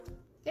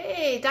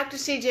Hey, Dr.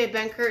 CJ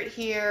Benkert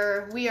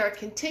here. We are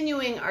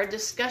continuing our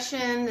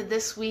discussion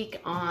this week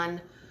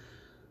on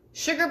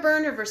sugar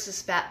burner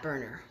versus fat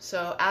burner.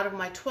 So out of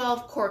my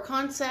 12 core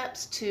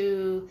concepts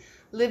to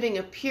living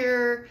a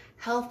pure,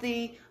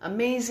 healthy,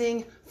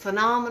 amazing,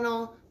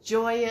 phenomenal,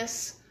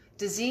 joyous,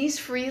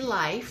 disease-free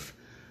life,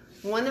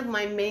 one of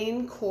my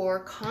main core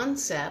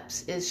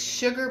concepts is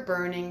sugar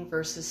burning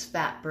versus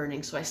fat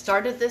burning. So I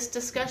started this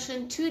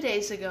discussion 2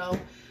 days ago,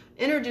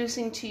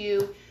 introducing to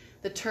you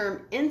the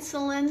term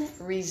insulin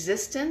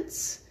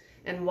resistance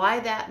and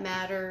why that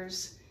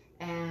matters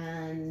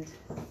and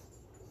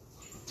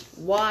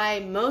why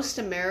most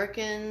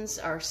Americans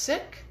are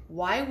sick,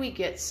 why we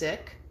get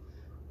sick.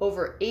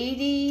 Over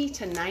 80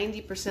 to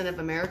 90% of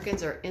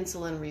Americans are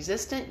insulin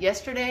resistant.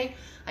 Yesterday,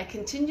 I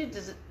continued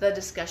the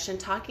discussion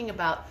talking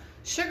about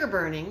sugar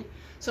burning.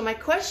 So my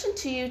question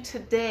to you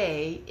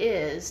tonight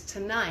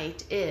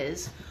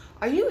is,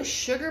 are you a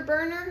sugar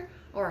burner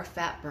or a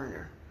fat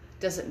burner?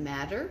 Does it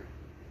matter?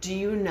 Do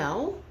you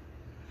know?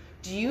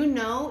 Do you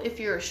know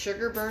if you're a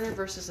sugar burner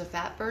versus a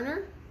fat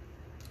burner?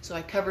 So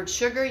I covered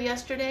sugar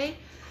yesterday.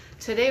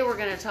 Today we're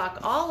going to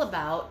talk all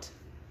about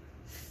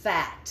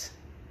fat.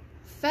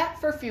 Fat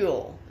for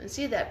fuel. And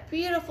see that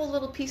beautiful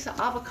little piece of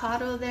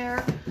avocado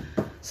there?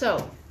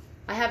 So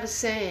I have a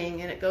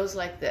saying and it goes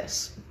like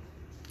this.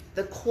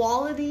 The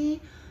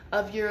quality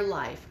of your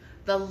life,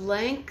 the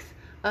length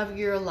of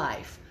your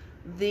life,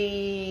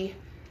 the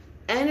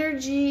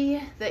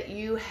energy that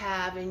you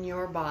have in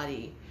your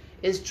body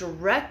is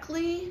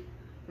directly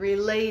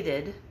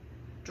related,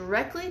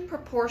 directly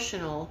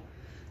proportional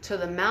to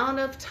the amount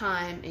of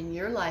time in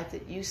your life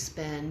that you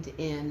spend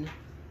in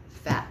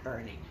fat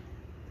burning.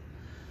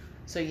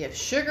 So you have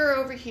sugar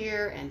over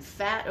here and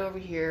fat over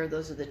here.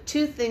 Those are the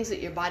two things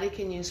that your body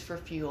can use for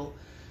fuel.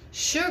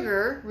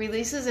 Sugar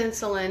releases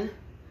insulin.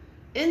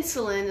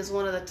 Insulin is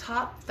one of the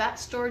top fat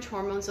storage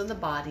hormones in the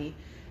body.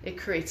 It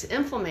creates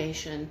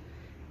inflammation,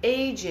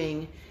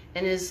 aging,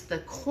 and is the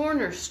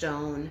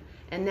cornerstone.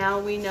 And now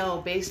we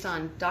know, based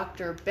on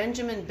Dr.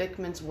 Benjamin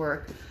Bikman's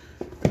work,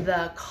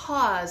 the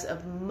cause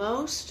of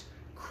most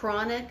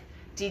chronic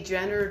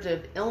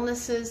degenerative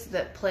illnesses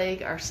that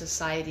plague our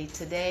society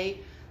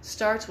today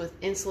starts with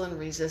insulin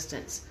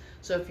resistance.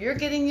 So if you're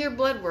getting your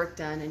blood work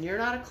done and you're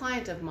not a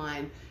client of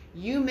mine,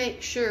 you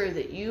make sure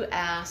that you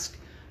ask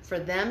for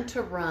them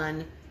to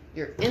run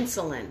your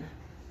insulin,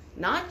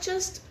 not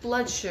just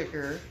blood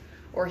sugar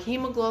or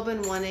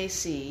hemoglobin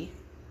 1AC,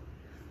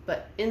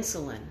 but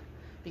insulin.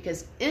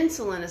 Because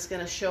insulin is going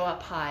to show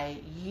up high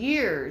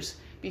years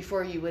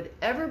before you would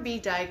ever be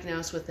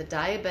diagnosed with a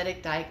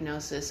diabetic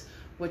diagnosis,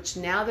 which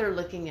now they're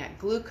looking at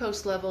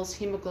glucose levels,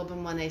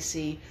 hemoglobin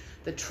 1AC.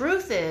 The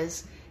truth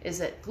is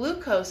that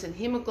glucose and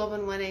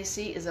hemoglobin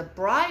 1AC is a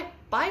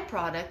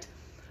byproduct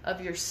of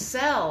your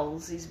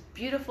cells, these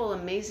beautiful,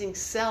 amazing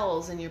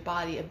cells in your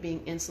body of being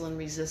insulin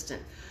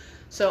resistant.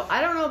 So I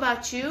don't know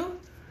about you,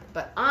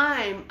 but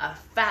I'm a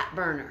fat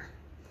burner.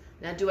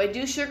 Now, do I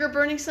do sugar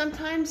burning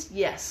sometimes?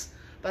 Yes.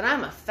 But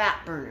I'm a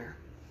fat burner.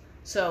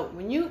 So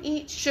when you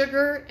eat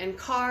sugar and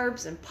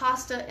carbs and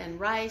pasta and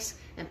rice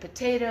and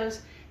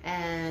potatoes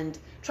and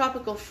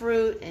tropical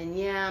fruit and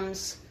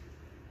yams,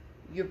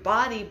 your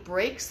body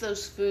breaks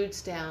those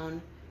foods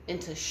down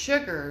into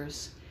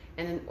sugars,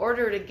 and in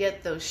order to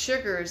get those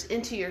sugars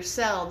into your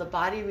cell, the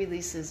body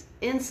releases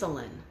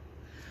insulin.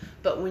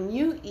 But when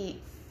you eat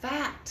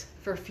fat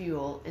for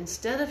fuel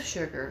instead of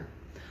sugar,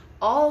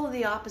 all of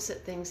the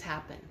opposite things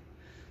happen.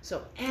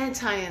 So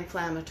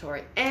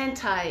anti-inflammatory,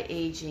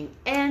 anti-aging,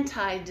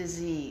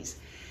 anti-disease,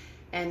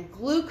 and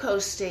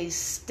glucose stays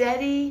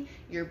steady,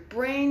 your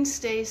brain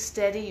stays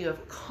steady, you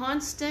have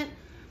constant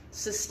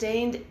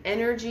sustained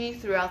energy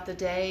throughout the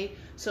day.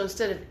 So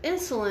instead of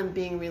insulin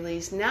being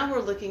released, now we're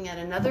looking at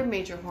another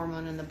major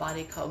hormone in the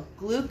body called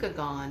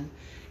glucagon.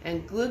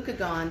 And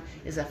glucagon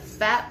is a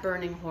fat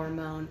burning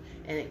hormone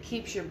and it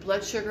keeps your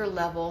blood sugar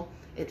level.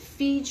 It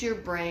feeds your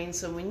brain.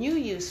 So when you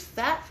use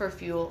fat for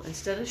fuel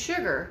instead of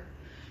sugar,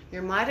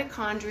 your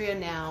mitochondria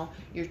now,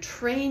 you're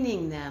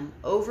training them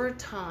over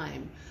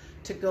time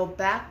to go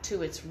back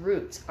to its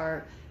roots,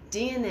 our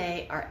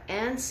DNA, our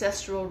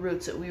ancestral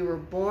roots that we were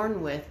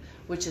born with,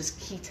 which is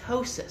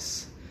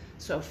ketosis.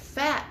 So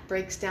fat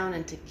breaks down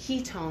into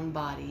ketone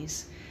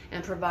bodies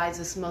and provides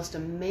this most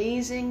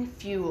amazing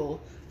fuel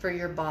for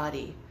your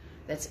body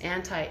that's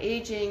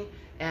anti-aging,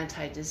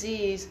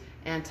 anti-disease,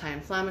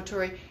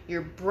 anti-inflammatory.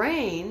 Your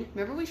brain,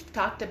 remember we've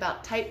talked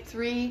about type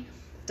 3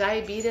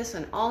 diabetes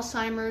and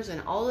Alzheimer's and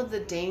all of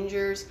the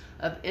dangers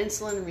of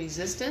insulin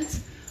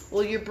resistance.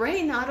 Well, your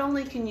brain not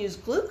only can use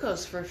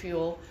glucose for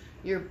fuel,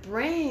 your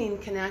brain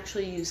can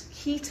actually use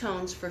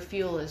ketones for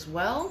fuel as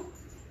well.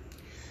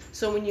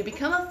 So when you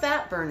become a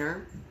fat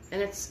burner,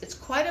 and it's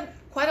quite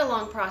a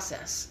long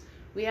process.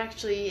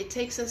 It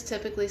takes us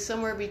typically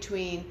somewhere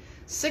between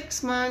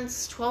 6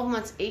 months, 12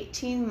 months,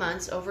 18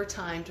 months over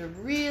time to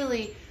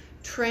really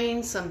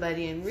train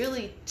somebody and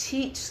really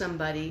teach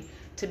somebody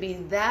to be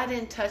that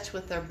in touch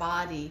with their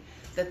body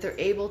that they're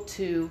able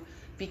to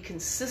be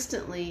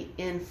consistently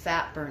in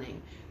fat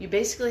burning. You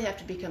basically have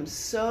to become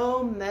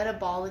so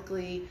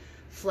metabolically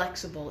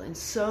flexible and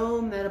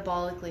so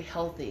metabolically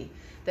healthy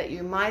that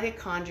your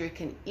mitochondria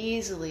can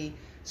easily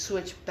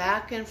switch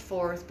back and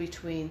forth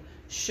between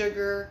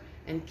sugar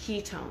and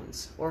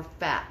ketones or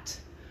fat.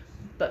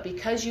 But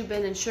because you've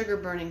been in sugar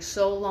burning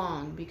so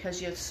long,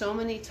 because you have so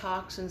many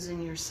toxins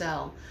in your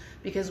cell,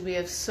 because we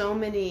have so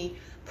many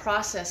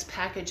processed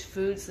packaged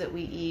foods that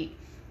we eat,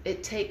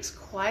 it takes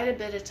quite a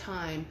bit of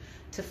time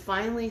to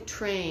finally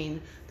train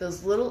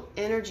those little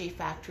energy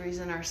factories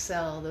in our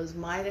cell, those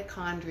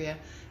mitochondria,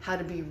 how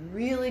to be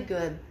really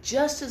good,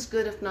 just as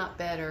good if not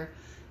better,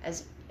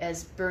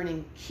 as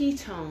burning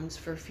ketones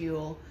for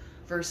fuel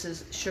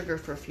versus sugar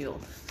for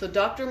fuel. So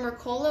Dr.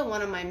 Mercola,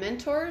 one of my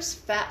mentors,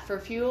 Fat for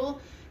Fuel,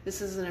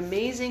 this is an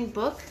amazing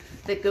book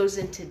that goes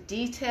into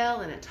detail,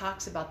 and it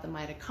talks about the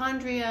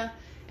mitochondria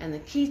and the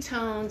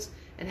ketones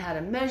and how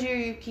to measure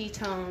your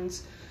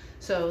ketones.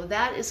 So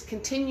that is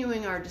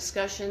continuing our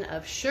discussion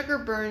of sugar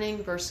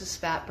burning versus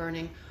fat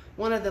burning.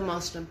 One of the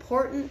most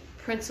important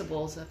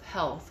principles of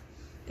health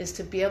is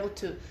to be able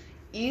to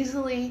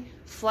easily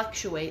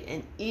fluctuate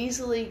and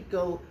easily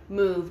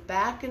move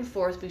back and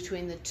forth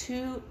between the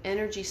two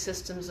energy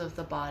systems of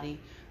the body,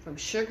 from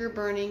sugar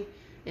burning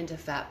into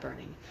fat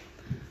burning.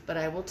 But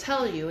I will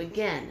tell you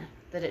again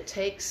that it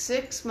takes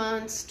 6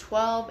 months,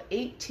 12,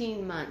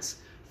 18 months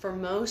for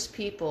most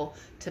people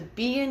to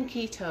be in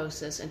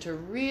ketosis and to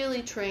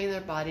really train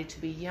their body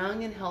to be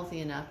young and healthy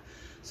enough.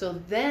 So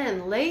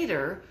then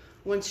later,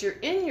 once you're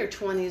in your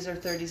 20s or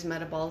 30s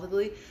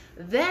metabolically,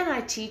 then I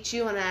teach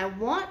you and I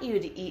want you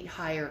to eat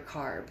higher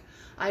carb.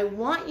 I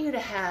want you to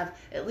have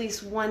at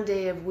least one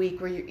day a week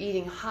where you're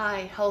eating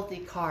high, healthy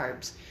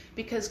carbs,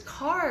 because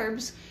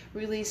carbs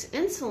release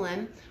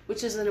insulin,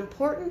 which is an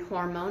important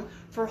hormone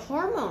for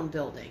hormone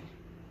building.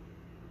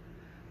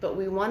 But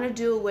we want to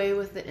do away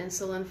with the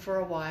insulin for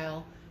a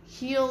while,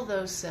 heal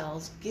those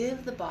cells,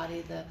 give the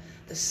body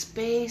the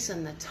space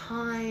and the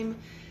time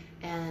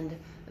and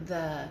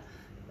the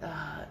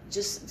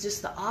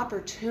just the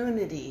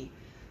opportunity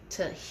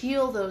to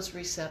heal those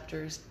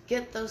receptors,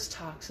 get those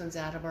toxins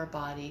out of our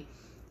body,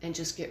 and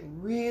just get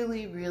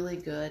really, really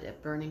good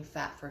at burning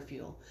fat for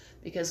fuel.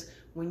 Because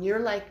when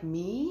you're like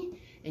me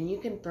and you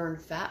can burn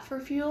fat for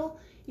fuel,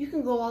 you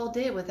can go all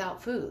day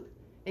without food.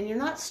 And you're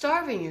not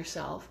starving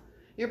yourself.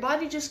 Your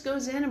body just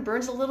goes in and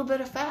burns a little bit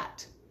of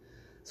fat.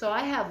 So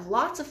I have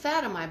lots of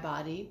fat in my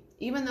body.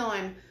 Even though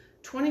I'm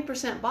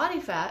 20% body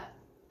fat,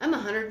 I'm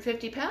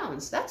 150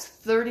 pounds. That's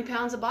 30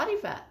 pounds of body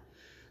fat.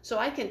 So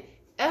I can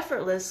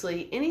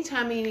effortlessly,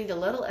 anytime I need a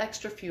little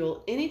extra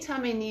fuel,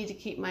 anytime I need to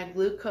keep my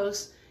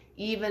glucose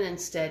even and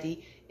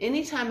steady,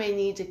 anytime I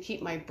need to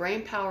keep my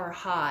brain power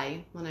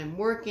high when I'm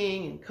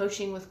working and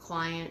coaching with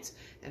clients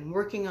and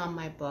working on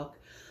my book,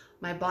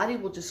 my body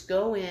will just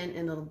go in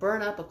and it'll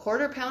burn up a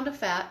 1/4 pound of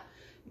fat,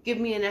 give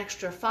me an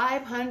extra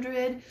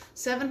 500,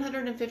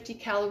 750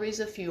 calories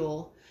of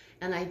fuel,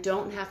 and I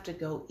don't have to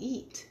go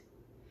eat.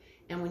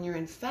 And when you're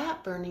in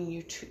fat burning,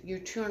 you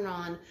turn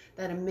on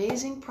that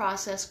amazing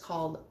process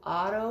called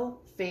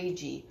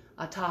autophagy,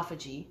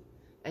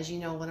 as you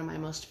know, one of my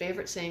most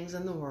favorite sayings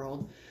in the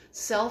world,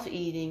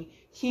 self-eating,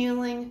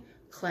 healing,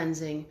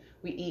 cleansing.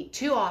 We eat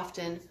too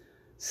often.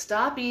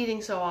 Stop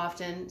eating so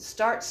often.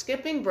 Start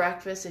skipping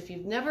breakfast. If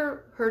you've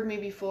never heard me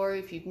before,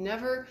 if you've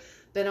never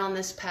been on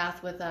this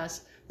path with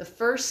us, the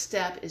first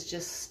step is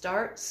just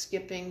start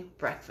skipping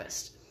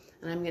breakfast.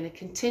 And I'm going to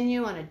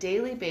continue on a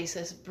daily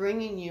basis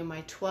bringing you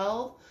my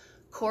 12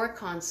 core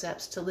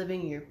concepts to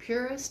living your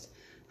purest,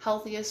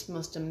 healthiest,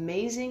 most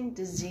amazing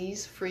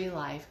disease-free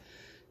life.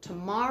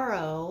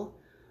 Tomorrow,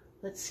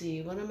 let's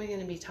see, what am I going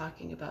to be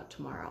talking about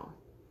tomorrow?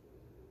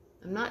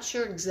 I'm not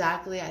sure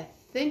exactly. I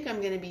think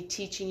I'm going to be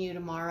teaching you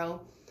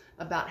tomorrow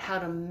about how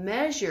to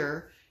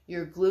measure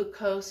your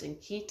glucose and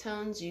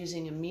ketones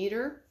using a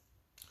meter.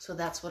 So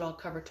that's what I'll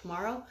cover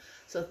tomorrow.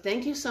 So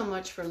thank you so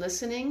much for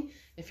listening.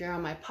 If you're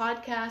on my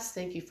podcast,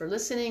 thank you for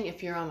listening.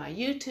 If you're on my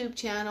YouTube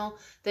channel,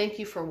 thank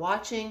you for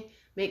watching.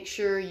 Make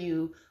sure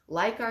you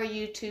like our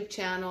YouTube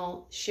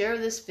channel, share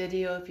this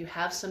video if you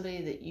have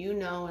somebody that you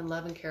know and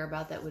love and care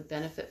about that would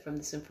benefit from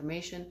this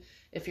information.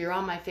 If you're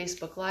on my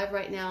Facebook Live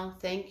right now,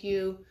 thank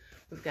you.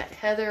 We've got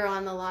Heather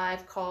on the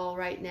live call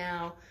right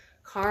now.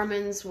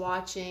 Carmen's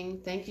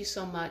watching. Thank you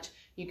so much.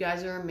 You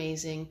guys are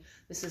amazing.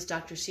 This is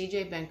Dr.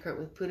 CJ Benkert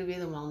with Pura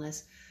Vida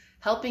Wellness,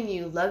 helping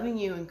you, loving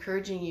you,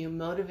 encouraging you,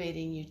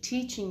 motivating you,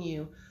 teaching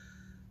you,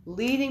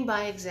 leading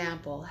by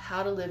example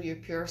how to live your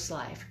purest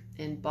life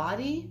in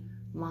body,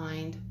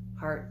 mind,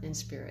 heart, and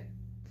spirit.